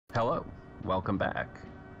Hello, welcome back.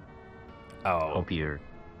 Oh, Hope you're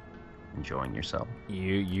enjoying yourself.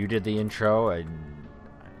 you did the intro, and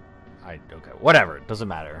I okay, whatever. It doesn't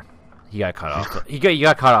matter. He got cut off. You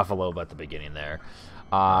got cut off a little bit at the beginning there.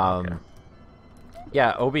 Okay.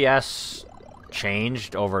 Yeah, OBS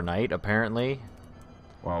changed overnight apparently.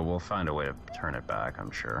 Well, we'll find a way to turn it back,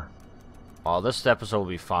 I'm sure. Well, this episode will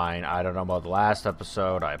be fine. I don't know about the last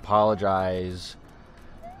episode. I apologize.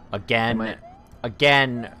 Again,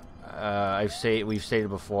 again. We've stated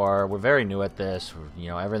before, we're very new at this.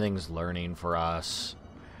 Everything's learning for us.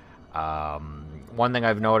 One thing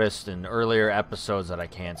I've noticed in earlier episodes that I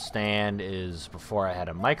can't stand is before I had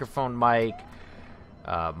a microphone mic,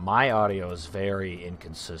 my audio is very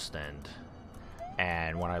inconsistent.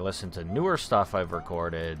 And when I listen to newer stuff I've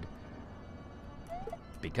recorded,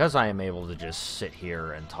 because I am able to just sit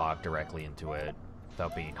here and talk directly into it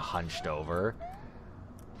without being hunched over,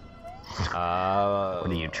 what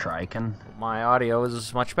are you, triking? my audio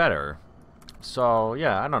is much better. So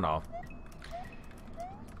yeah, I don't know.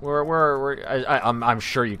 I'm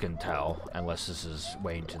sure you can tell, unless this is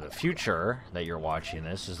way into the future that you're watching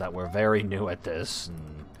this, is that we're very new at this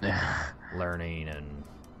and learning and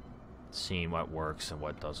seeing what works and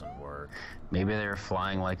what doesn't work. Maybe they're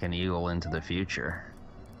flying like an eagle into the future.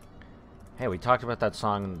 Hey, we talked about that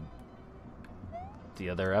song the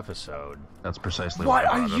other episode. That's precisely why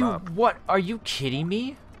I brought it up. What are you kidding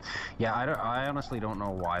me? Yeah, I honestly don't know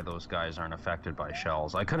why those guys aren't affected by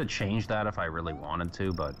shells. I could have changed that if I really wanted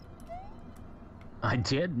to, but I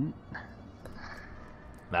didn't.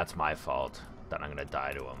 That's my fault that I'm gonna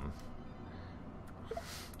die to him.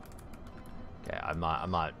 Okay, I'm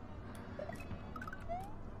not.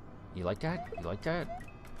 You like that? You like that?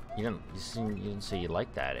 You didn't say you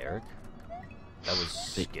like that, Eric. That was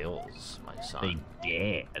skills, my son. They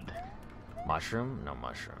did. Mushroom? No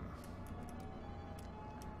mushroom.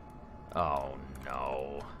 Oh,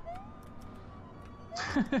 no.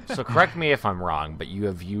 So correct me if I'm wrong, but you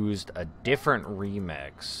have used a different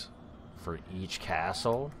remix for each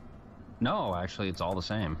castle? No, actually, it's all the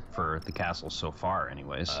same for the castles so far,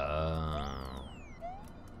 anyways. Do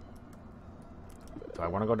I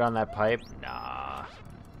want to go down that pipe? Nah.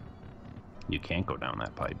 You can't go down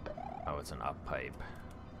that pipe. Oh, it's an up pipe.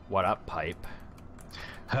 What up pipe?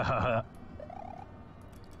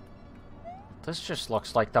 This just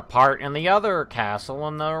looks like the part in the other castle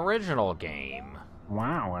in the original game.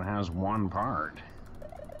 Wow, it has one part.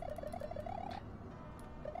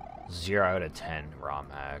 0 out of 10, ROM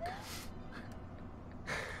hack.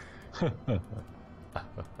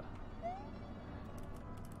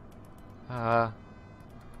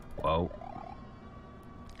 Whoa.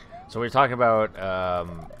 So we're talking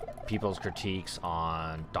about people's critiques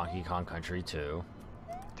on Donkey Kong Country 2.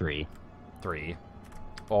 3.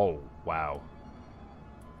 Oh, wow.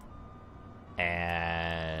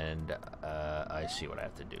 And I see what I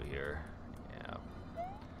have to do here. Yeah.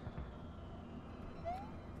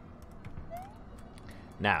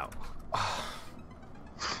 Now.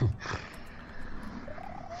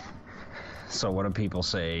 So what do people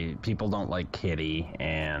say? People don't like Kitty,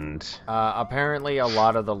 and Apparently a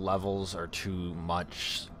lot of the levels are too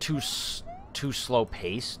slow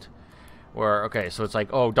paced. Where, okay, so it's like,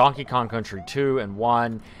 oh, Donkey Kong Country 2 and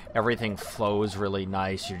 1, everything flows really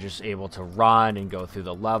nice. You're just able to run and go through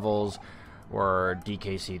the levels. Or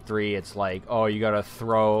DKC 3, it's like, oh, you gotta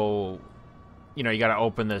throw, you gotta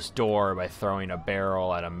open this door by throwing a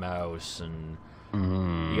barrel at a mouse, and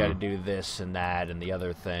you gotta do this and that and the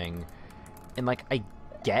other thing. And, like, I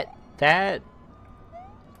get that.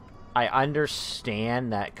 I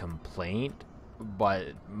understand that complaint.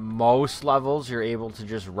 But most levels you're able to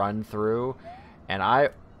just run through, and I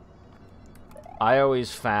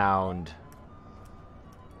always found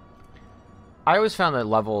that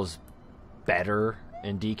levels better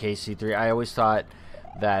in DKC3. I always thought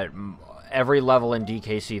that every level in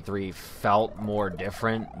DKC3 felt more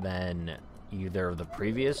different than either of the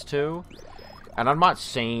previous two. And I'm not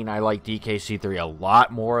saying I like DKC3 a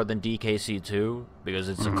lot more than DKC2 because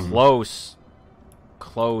it's a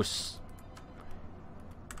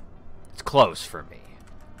close for me.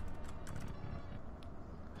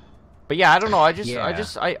 But yeah, I don't know.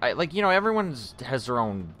 I like, everyone has their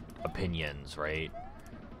own opinions, right?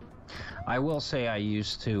 I will say I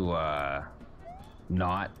used to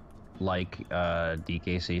not like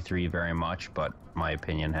DKC3 very much, but my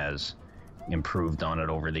opinion has improved on it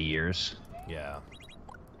over the years. Yeah.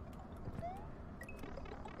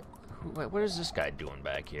 What is this guy doing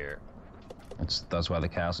back here? That's why the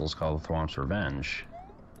castle's called Thwomp's Revenge.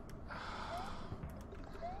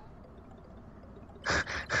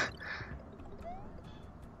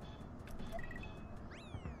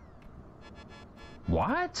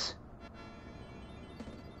 What?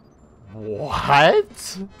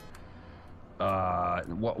 What?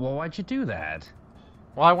 Well, why'd you do that?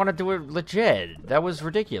 Well, I want to do it legit. That was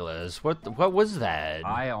ridiculous. What was that?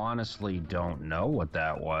 I honestly don't know what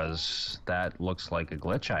that was. That looks like a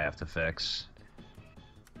glitch I have to fix.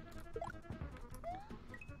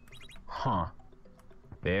 Huh.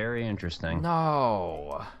 Very interesting.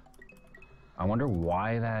 No. I wonder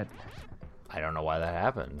why that... I don't know why that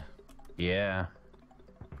happened. Yeah.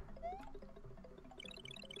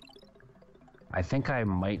 I think I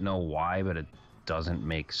might know why, but it doesn't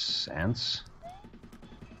make sense.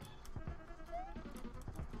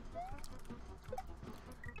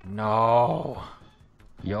 No.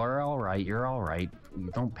 You're alright, you're alright.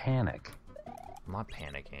 Don't panic. I'm not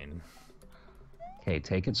panicking. Okay,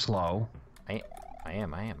 take it slow. I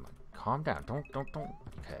am. Calm down. Don't.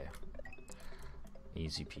 Okay.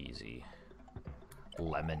 Easy peasy.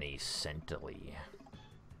 Lemony scentily.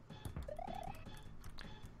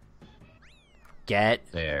 Get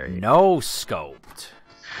There you no scoped.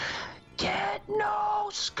 Get no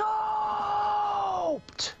scoped!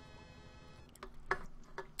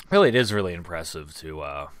 Really, it is really impressive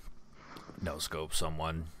to no scope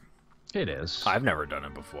someone. It is. I've never done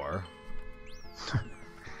it before.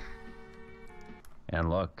 And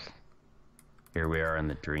look, here we are in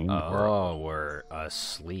the dream world. Oh, we're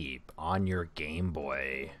asleep on your Game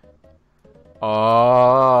Boy.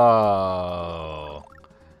 Oh,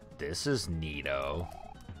 this is neato.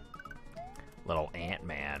 Little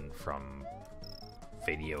Ant-Man from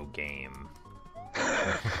video game.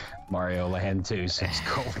 Mario Land 2, 6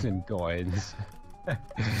 golden coins.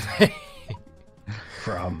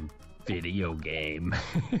 From video game.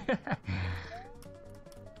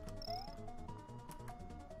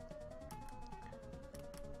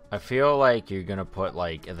 I feel like you're gonna put,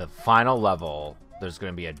 like, in the final level, there's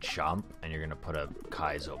gonna be a jump, and you're gonna put a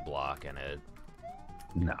Kaizo block in it.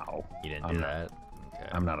 No. You didn't do that? Okay.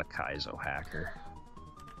 I'm not a Kaizo hacker.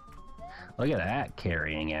 Look at that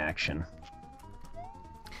carrying action.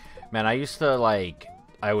 Man, I used to, like,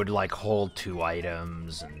 I would, like, hold 2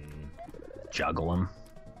 items and... Juggle them.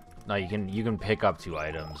 No, you can pick up 2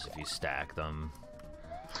 items if you stack them.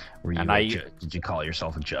 Were you And did you call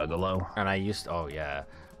yourself a juggalo? And I used... Oh, yeah.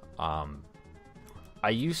 I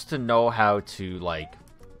used to know how to, like,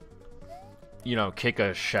 you know, kick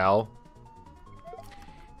a shell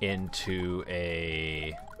into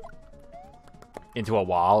a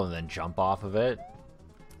wall and then jump off of it.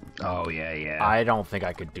 Oh, yeah, yeah. I don't think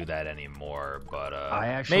I could do that anymore, but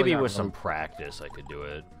maybe with some practice I could do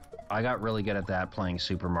it. I got really good at that playing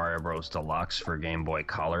Super Mario Bros. Deluxe for Game Boy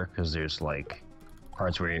Color, because there's, like,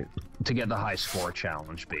 parts where you... To get the high score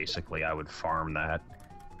challenge, basically, I would farm that.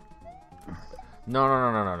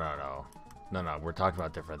 No. No, we're talking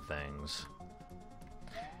about different things.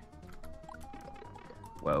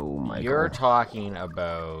 Whoa, Michael. You're talking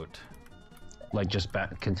about... Like, just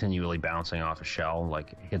continually bouncing off a shell.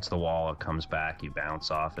 Like, it hits the wall, it comes back, you bounce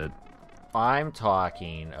off it. I'm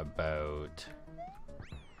talking about...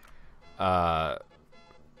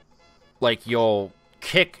 like, you'll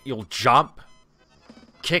jump,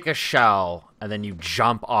 kick a shell, and then you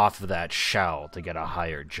jump off of that shell to get a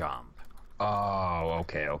higher jump. Oh,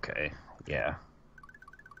 okay. Yeah.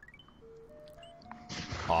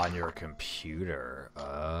 On your computer.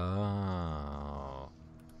 Oh.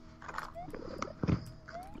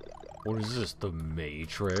 What is this, the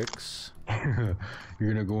Matrix? You're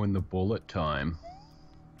gonna go in the bullet time.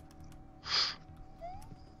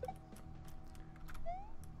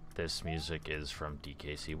 This music is from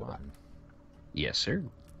DKC1. Yes, sir.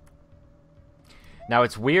 Now,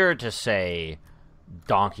 it's weird to say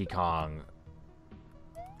Donkey Kong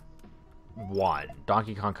 1.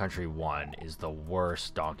 Donkey Kong Country 1 is the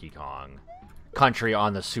worst Donkey Kong Country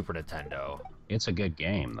on the Super Nintendo. It's a good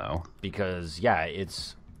game, though. Because, yeah,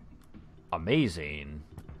 it's amazing,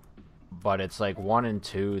 but it's like 1 and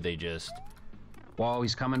 2, they just... Whoa,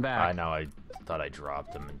 he's coming back. I know, I thought I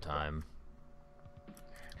dropped them in time.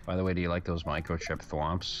 By the way, do you like those microchip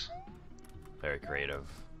thwomps? Very creative.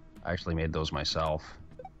 I actually made those myself.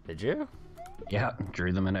 Did you? Yeah,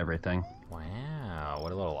 drew them and everything. Wow,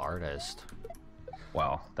 what a little artist.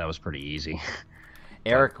 Well, that was pretty easy.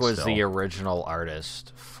 Eric was the original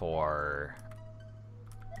artist for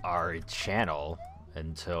our channel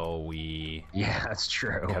until we that's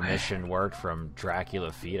true. commissioned work from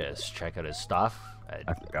Dracula Fetus. Check out his stuff at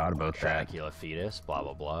I forgot about Dracula Fetus, blah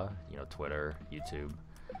blah blah. You know, Twitter, YouTube.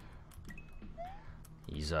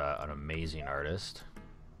 He's an amazing artist.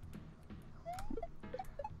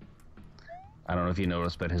 I don't know if you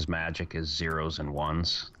noticed, but his magic is zeros and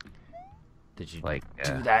ones. Did you like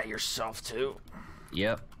do that yourself too?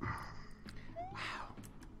 Yep.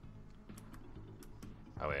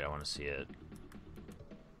 Oh wait, I want to see it.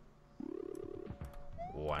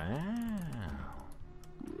 Wow.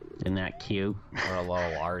 Isn't that cute? What a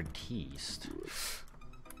little artiste.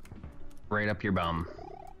 Right up your bum.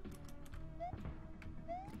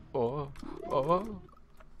 Oh, oh.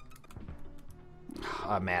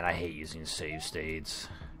 Oh man, I hate using save states.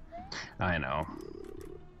 I know.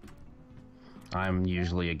 I'm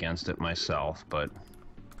usually against it myself, but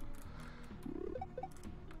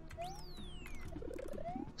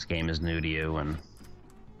this game is new to you, and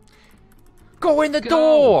go in the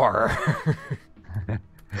door.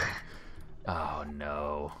 Oh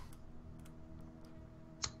no.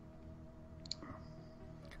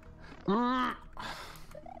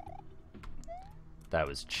 That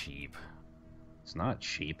was cheap. It's not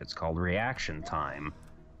cheap. It's called reaction time.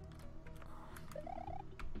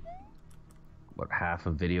 What half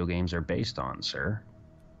of video games are based on, sir.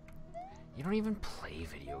 You don't even play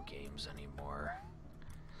video games anymore.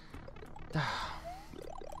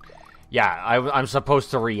 Yeah, I'm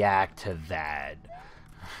supposed to react to that.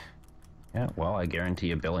 Yeah, well, I guarantee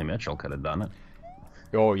you Billy Mitchell could have done it.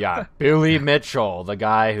 Oh, yeah. Billy Mitchell, the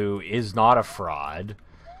guy who is not a fraud.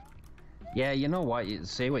 Yeah, you know what? You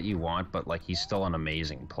say what you want, but, like, he's still an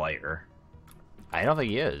amazing player. I don't think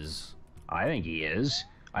he is. I think he is.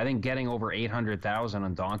 I think getting over 800,000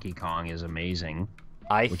 on Donkey Kong is amazing.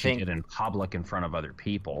 Which he did in public in front of other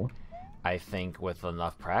people. I think with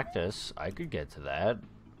enough practice, I could get to that.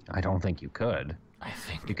 I don't think you could. I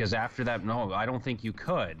think... Because after that... No, I don't think you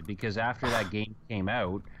could. Because after that game came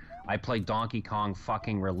out, I played Donkey Kong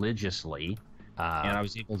fucking religiously. And I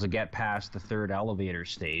was able to get past the third elevator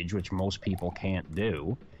stage, which most people can't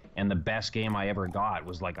do. And the best game I ever got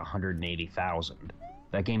was like 180,000.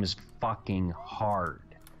 That game is fucking hard.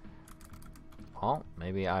 Well,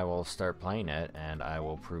 maybe I will start playing it, and I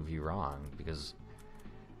will prove you wrong, because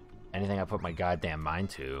anything I put my goddamn mind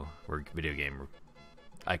to, or video game,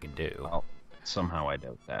 I can do. Well, somehow I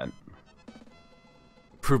doubt that.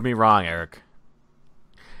 Prove me wrong, Eric.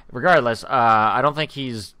 Regardless, I don't think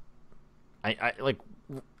he's... I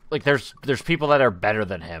like there's people that are better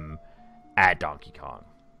than him at Donkey Kong.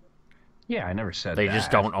 Yeah, I never said they that. Just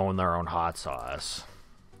don't own their own hot sauce.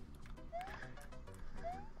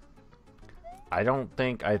 I don't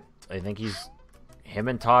think I think he's him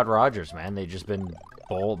and Todd Rogers, man. They've just been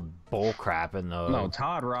bull crapping the. No,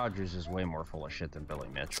 Todd Rogers is way more full of shit than Billy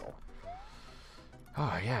Mitchell.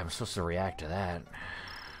 Oh yeah, I'm supposed to react to that.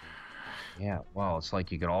 Yeah, well, it's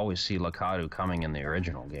like you could always see Lakadu coming in the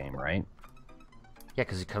original game, right? Yeah,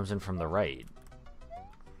 because he comes in from the right.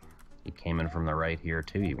 He came in from the right here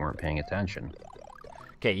too. You weren't paying attention.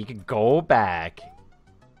 Okay, you could go back.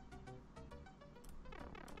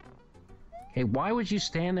 Hey, why would you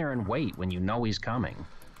stand there and wait when you know he's coming?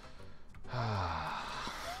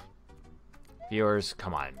 Viewers,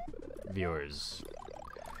 come on. Viewers.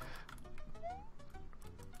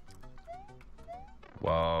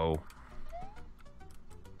 Whoa.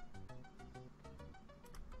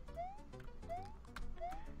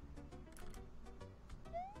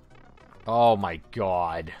 Oh my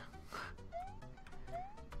god.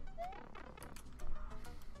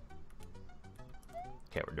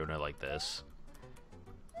 Okay, we're doing it like this.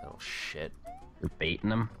 Oh shit. You're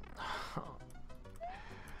baiting him?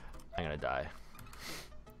 I'm gonna die.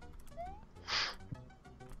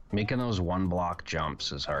 Making those one block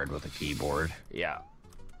jumps is hard with a keyboard. Yeah.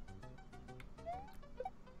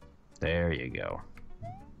 There you go.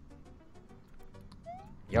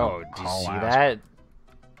 Yo, do you see that?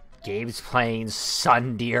 Gabe's playing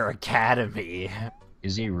Sundeer Academy.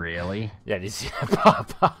 Is he really? Yeah, did you see that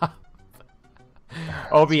pop up?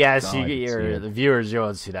 OBS, you get the viewers, you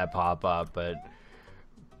won't see that pop up, but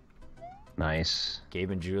nice.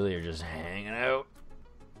 Gabe and Julie are just hanging out.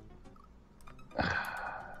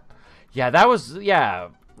 Yeah, that was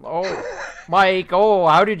Oh, Mike,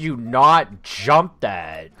 how did you not jump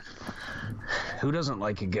that? Who doesn't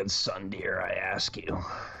like a good Sundeer, I ask you?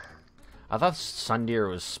 I thought Sundeer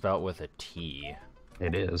was spelt with a T.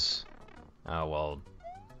 It is. Oh, well,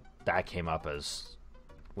 that came up as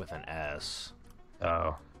with an S.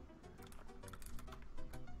 Oh.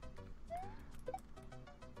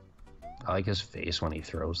 I like his face when he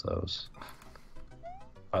throws those.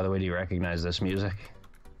 By the way, do you recognize this music?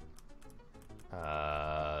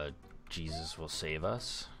 Jesus Will Save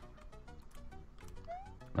Us?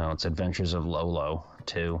 No, it's Adventures of Lolo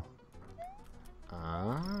 2.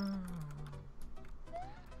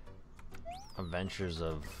 Adventures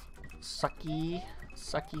of Sucky.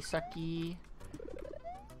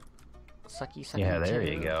 Yeah, there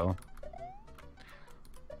you go.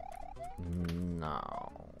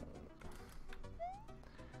 No.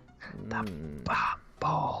 The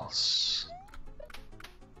bubbles.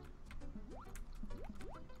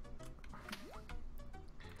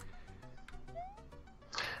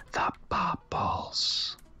 The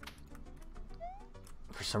bubbles.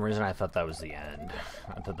 For some reason, I thought that was the end.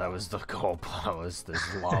 I thought that was the goal. Was this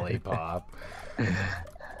lollipop?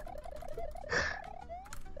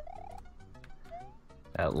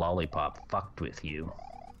 That lollipop fucked with you.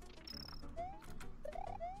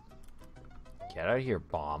 Get out of here,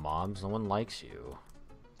 bomb-oms. No one likes you.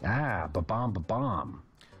 Ah, ba-bomb, ba-bomb.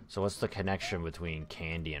 So what's the connection between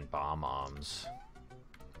candy and bomb-oms?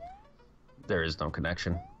 There is no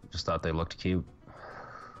connection. Just thought they looked cute.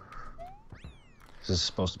 This is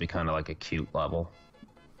supposed to be kind of like a cute level.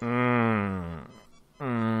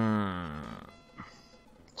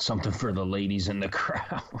 Something for the ladies in the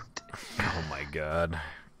crowd. Oh my god.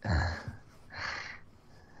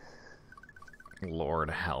 Lord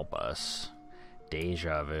help us.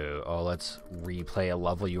 Deja vu. Oh, let's replay a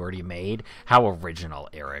level you already made? How original,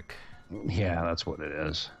 Eric. Yeah, that's what it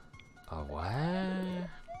is. A what?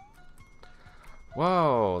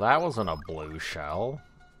 Whoa, that wasn't a blue shell.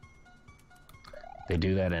 They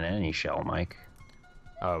do that in any shell, Mike.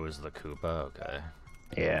 Oh, it was the Koopa? Okay.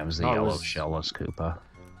 Yeah, it was the yellow shellless Koopa.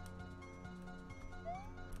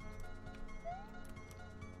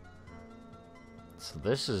 So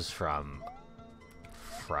this is from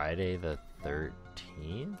Friday the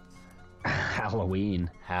 13th? Halloween.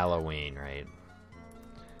 Halloween, right?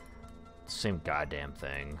 Same goddamn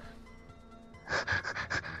thing.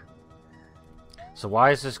 So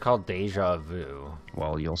why is this called Deja Vu?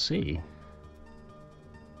 Well, you'll see.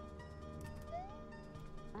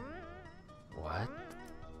 What?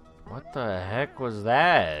 What the heck was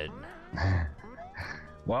that?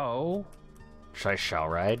 Whoa. Should I shell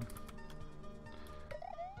ride?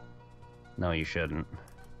 No, you shouldn't.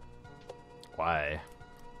 Why?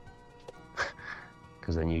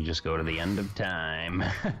 Because then you just go to the end of time.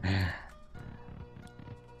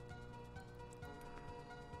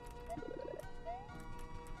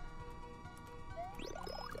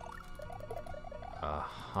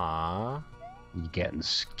 Uh-huh. You getting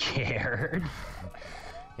scared?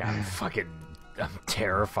 Yeah, I'm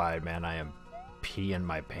terrified, man. I am peeing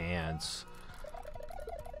my pants.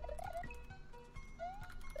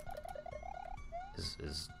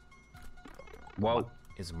 Whoa.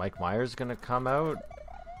 Is Mike Myers gonna come out?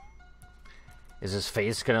 Is his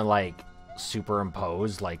face gonna, like,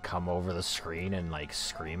 superimpose, like, come over the screen and, like,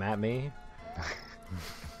 scream at me?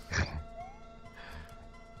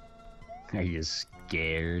 Are you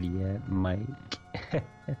scared yet, Mike?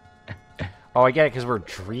 Oh, I get it, because we're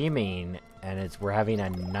dreaming, and we're having a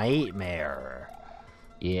nightmare.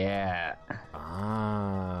 Yeah.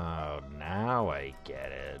 Oh, now I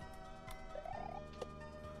get it.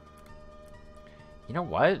 You know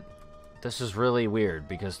what? This is really weird,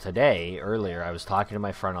 because earlier, I was talking to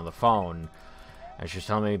my friend on the phone, and she was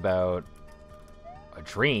telling me about a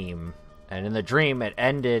dream, and in the dream, it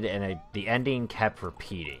ended, and the ending kept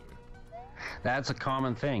repeating. That's a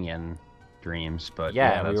common thing in dreams, but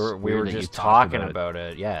yeah, we were just talking about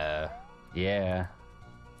it. Yeah. Yeah.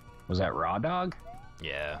 Was that Raw Dog?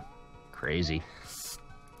 Yeah. Crazy.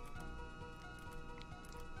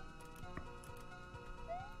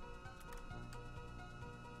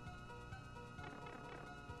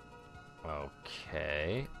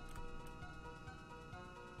 Okay.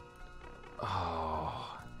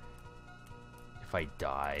 Oh. If I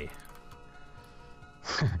die.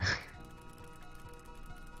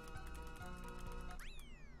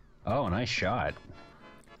 Oh, nice shot.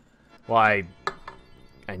 Well, I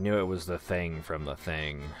knew it was the thing from the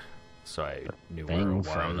thing, so I knew where it was.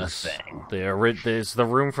 From the thing. It's the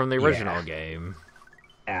room from the original game.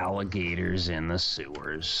 Alligators in the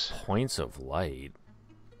sewers. Points of light.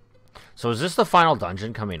 So is this the final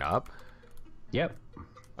dungeon coming up? Yep.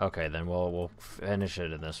 Okay, then we'll finish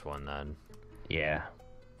it in this one then. Yeah.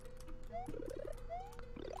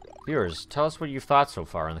 Viewers, tell us what you've thought so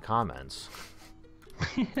far in the comments.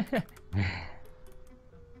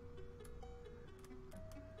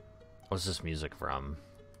 What's this music from?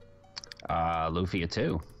 Lufia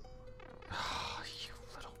 2. Oh, you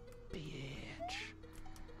little bitch.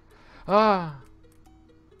 Ah.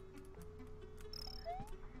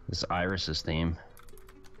 This is Iris's theme.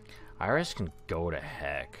 Iris can go to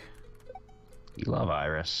heck. You love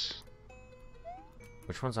Iris.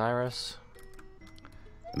 Which one's Iris?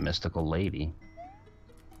 The mystical lady.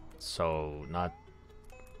 So, not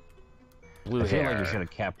blue I feel hair. like you should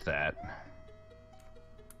have kept that.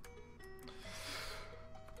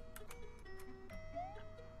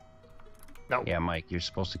 No. Yeah, Mike, you're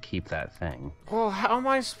supposed to keep that thing. Well, how am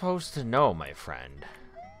I supposed to know, my friend?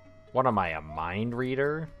 What am I, a mind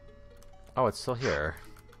reader? Oh, it's still here.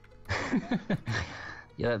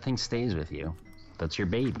 Yeah, that thing stays with you. That's your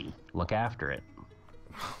baby. Look after it.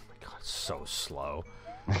 Oh my god, it's so slow.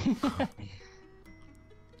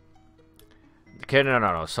 Okay,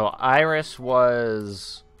 no. So Iris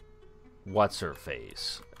was... What's her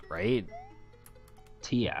face, right?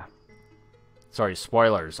 Tia. Sorry,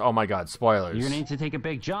 spoilers. Oh my god, spoilers. You're gonna need to take a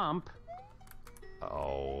big jump.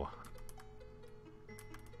 Oh.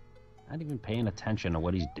 Not even paying attention to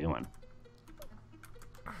what he's doing.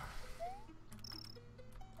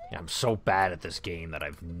 Yeah, I'm so bad at this game that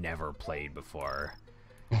I've never played before.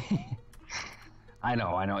 I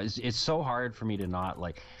know. It's so hard for me to not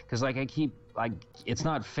like, because like it's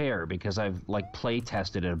not fair because I've like play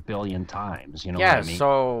tested it a billion times. You know what I mean?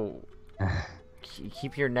 So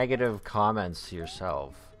keep your negative comments to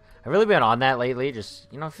yourself. I've really been on that lately. Just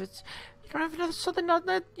if it's you don't have something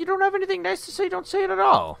that you don't have anything nice to say, don't say it at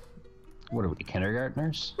all. What are we,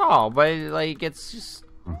 kindergartners? No, but like it's just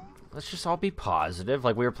let's just all be positive.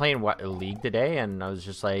 Like we were playing League today, and I was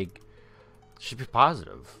just like, should be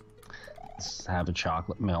positive. Let's have a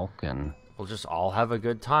chocolate milk and we'll just all have a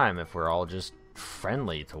good time if we're all just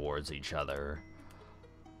friendly towards each other.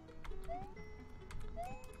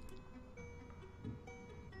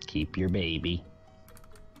 keep your baby.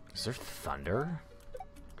 Is there thunder?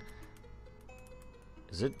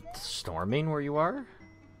 Is it storming where you are?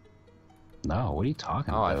 No, what are you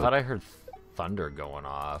talking Oh, about? I thought I heard thunder going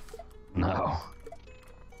off. No.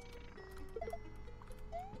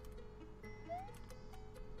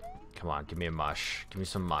 Come on, give me a mush. Give me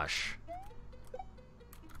some mush.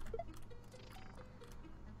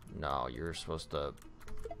 No, you're supposed to...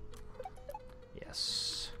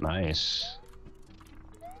 Yes. Nice.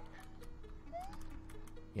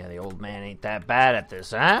 Yeah, the old man ain't that bad at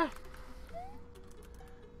this, huh?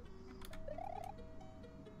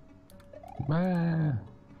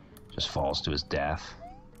 Just falls to his death.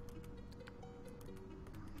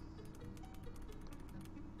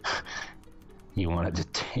 You wanted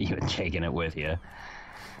to you had taken it with you.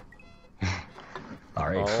 All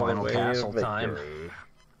right, final castle time.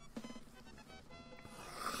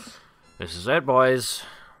 This is it, boys.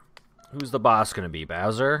 Who's the boss gonna be,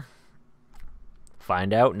 Bowser?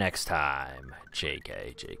 Find out next time.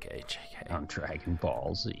 JK. On Dragon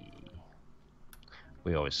Ball Z.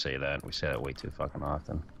 We always say that. We say that way too fucking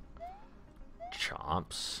often.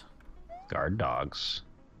 Chomps. Guard dogs.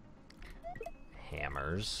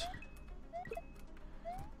 Hammers.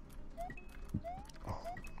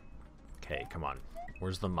 Okay, come on.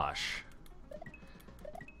 Where's the mush?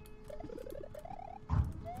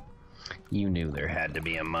 You knew there had to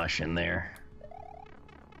be a mush in there.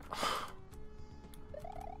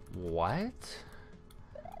 What?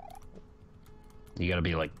 You gotta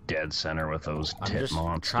be like dead center with those I'm tit just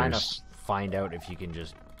monsters. trying to find out if you can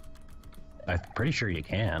just... I'm pretty sure you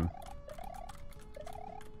can.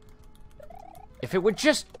 If it would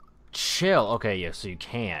just chill. Okay, yeah, so you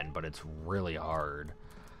can, but it's really hard.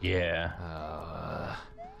 Yeah.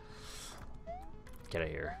 Get out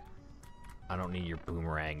of here. I don't need your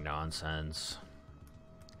boomerang nonsense.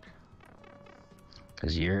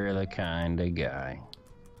 Because you're the kind of guy.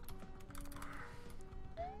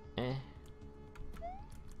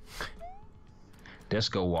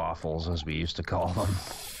 Disco waffles, as we used to call them.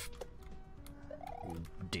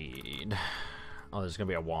 Indeed. Oh, there's gonna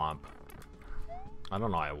be a womp. I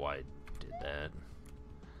don't know why I did that.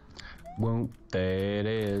 Whoop, there it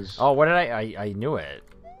is. Oh, what did I knew it.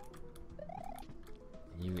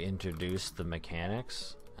 You introduced the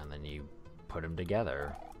mechanics, and then you put them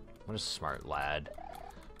together. What a smart lad.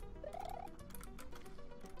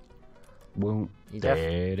 Whoop, there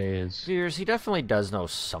it is. Viewers, he definitely does know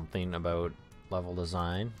something about level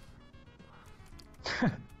design.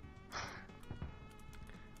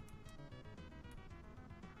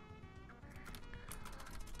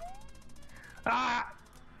 Ah!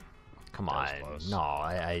 Come That was on. close. No,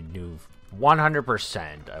 I knew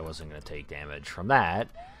 100% I wasn't going to take damage from that.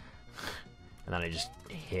 And then I just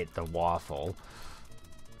hit the waffle.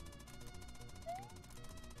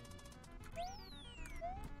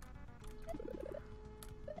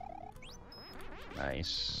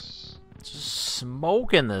 Nice. Just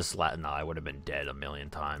smoking this No, I would have been dead a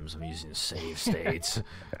million times. I'm using save states.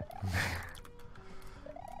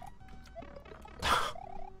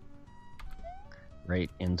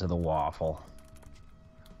 Right into the waffle.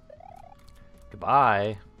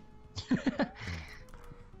 Goodbye.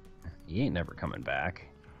 He ain't never coming back.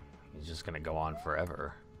 He's just gonna go on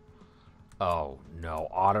forever. Oh no,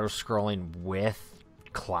 auto scrolling with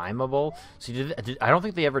climbable. See, I don't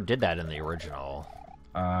think they ever did that in the original.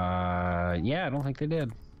 Yeah, I don't think they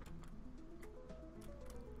did.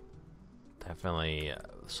 Definitely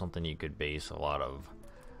something you could base a lot of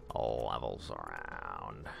levels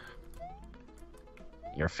around.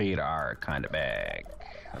 Your feet are kind of big.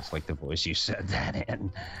 That's like the voice you said that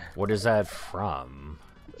in. What is that from?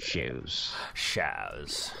 Shoes.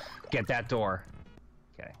 Shoes. Get that door.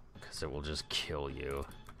 Okay. Because it will just kill you.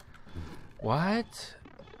 What?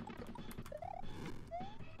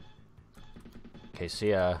 Okay, see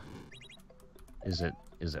ya. Is it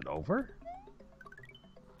over?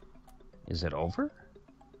 Is it over?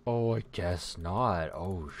 Oh, I guess not.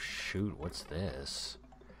 Oh, shoot. What's this?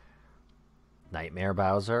 Nightmare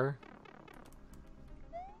Bowser?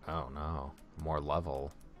 Oh, no. More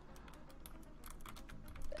level.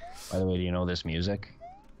 By the way, do you know this music?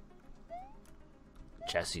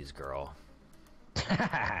 Jesse's girl.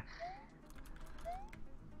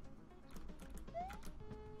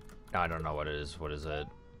 I don't know what it is. What is it?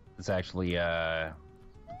 It's actually a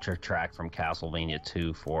track from Castlevania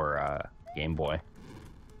 2 for Game Boy,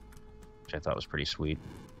 which I thought was pretty sweet.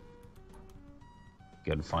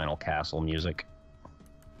 Good final castle music.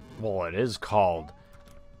 Well, it is called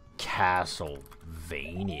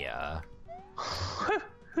Castlevania.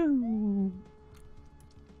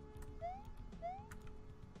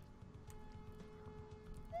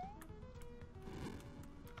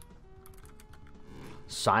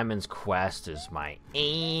 Simon's Quest is my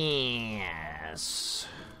ass.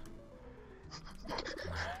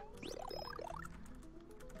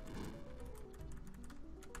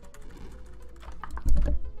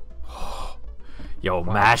 Yo,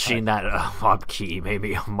 mashing that up key made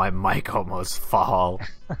me my mic almost fall.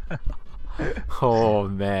 Oh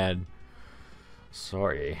man.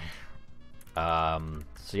 Sorry. So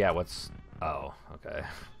yeah, what's oh, okay.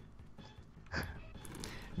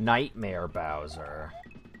 Nightmare Bowser.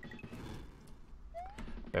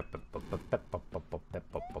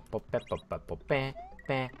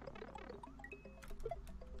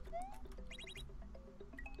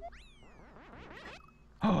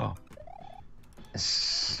 Oh,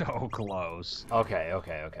 so close. Okay.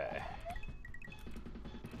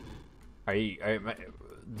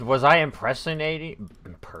 Was I impersonating?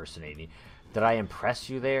 Did I impress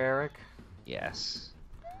you there, Eric? Yes.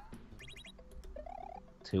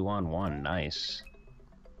 2-on-1, nice.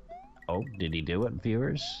 Oh, did he do it,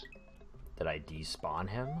 viewers? Did I despawn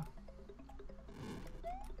him?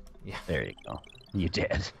 Yeah. There you go. You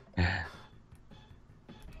did.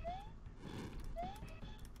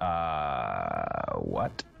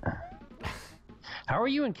 What? How are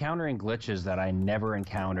you encountering glitches that I never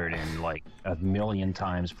encountered in, like, a million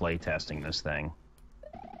times playtesting this thing?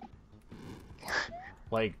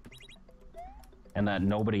 Like... And that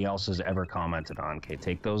nobody else has ever commented on. Okay,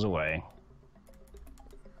 take those away.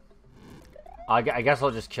 I guess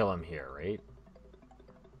I'll just kill him here, right?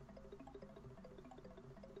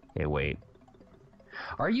 Okay, wait.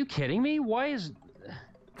 Are you kidding me?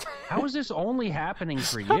 How is this only happening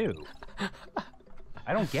for you?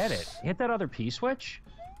 I don't get it. Hit that other P switch?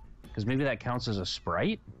 Because maybe that counts as a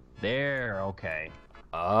sprite? There, okay.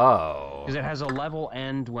 Oh. Because it has a level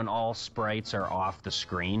end when all sprites are off the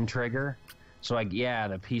screen trigger. So, yeah,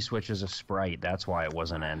 the P switch is a sprite. That's why it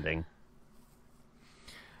wasn't ending.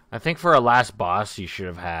 I think for a last boss, you should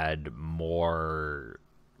have had more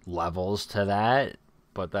levels to that,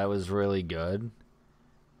 but that was really good.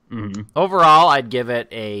 Mm-hmm. Overall, I'd give it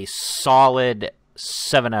a solid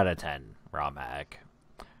 7 out of 10, Ramak.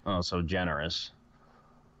 Oh, so generous.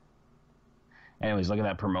 Anyways, look at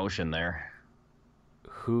that promotion there.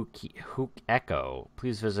 Hook Echo.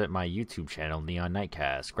 Please visit my YouTube channel, Neon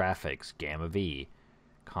Nightcast. Graphics, Gamma V.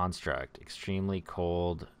 Construct, Extremely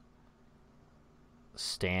Cold.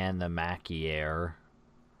 Stan the Macier.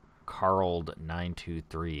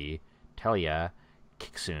 Carled923. Telia.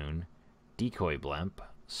 Kixun. Decoy Blimp.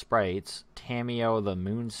 Sprites. Tamio the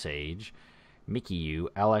Moon Sage. Mickey U.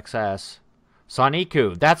 LXS.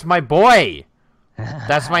 Soniku. That's my boy!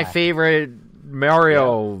 That's my favorite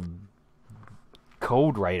Mario...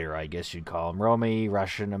 code writer, I guess you'd call him. Romy,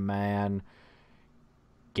 Russian Man,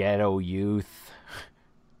 Ghetto Youth,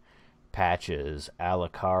 Patches,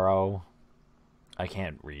 Alicaro. I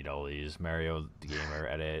can't read all these. Mario the Gamer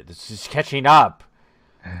Edit. This is catching up.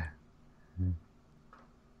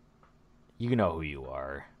 You know who you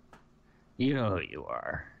are. You know who you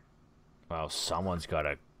are. Well, someone's got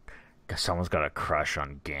a crush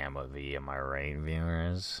on Gamma V. Am I right,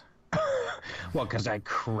 viewers? Well, because I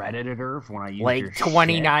credited her when I used like your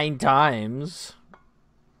 29 times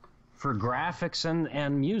for graphics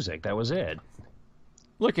and music. That was it.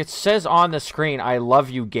 Look, it says on the screen, "I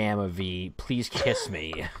love you, Gamma V. Please kiss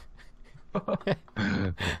me."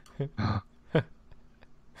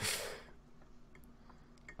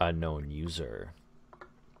 Unknown user.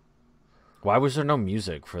 Why was there no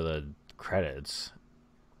music for the credits?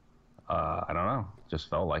 I don't know. Just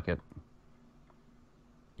felt like it.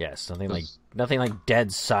 Yes, nothing like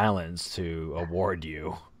dead silence to award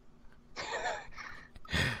you.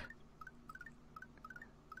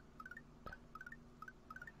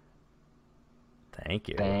 Thank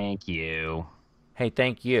you. Thank you. Hey,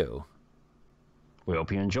 thank you. We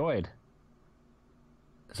hope you enjoyed.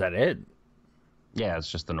 Is that it? Yeah, it's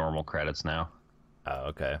just the normal credits now. Oh,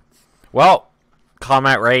 okay. Well,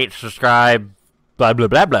 comment, rate, subscribe, blah, blah,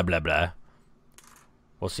 blah, blah, blah, blah.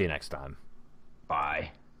 We'll see you next time.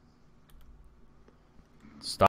 Bye.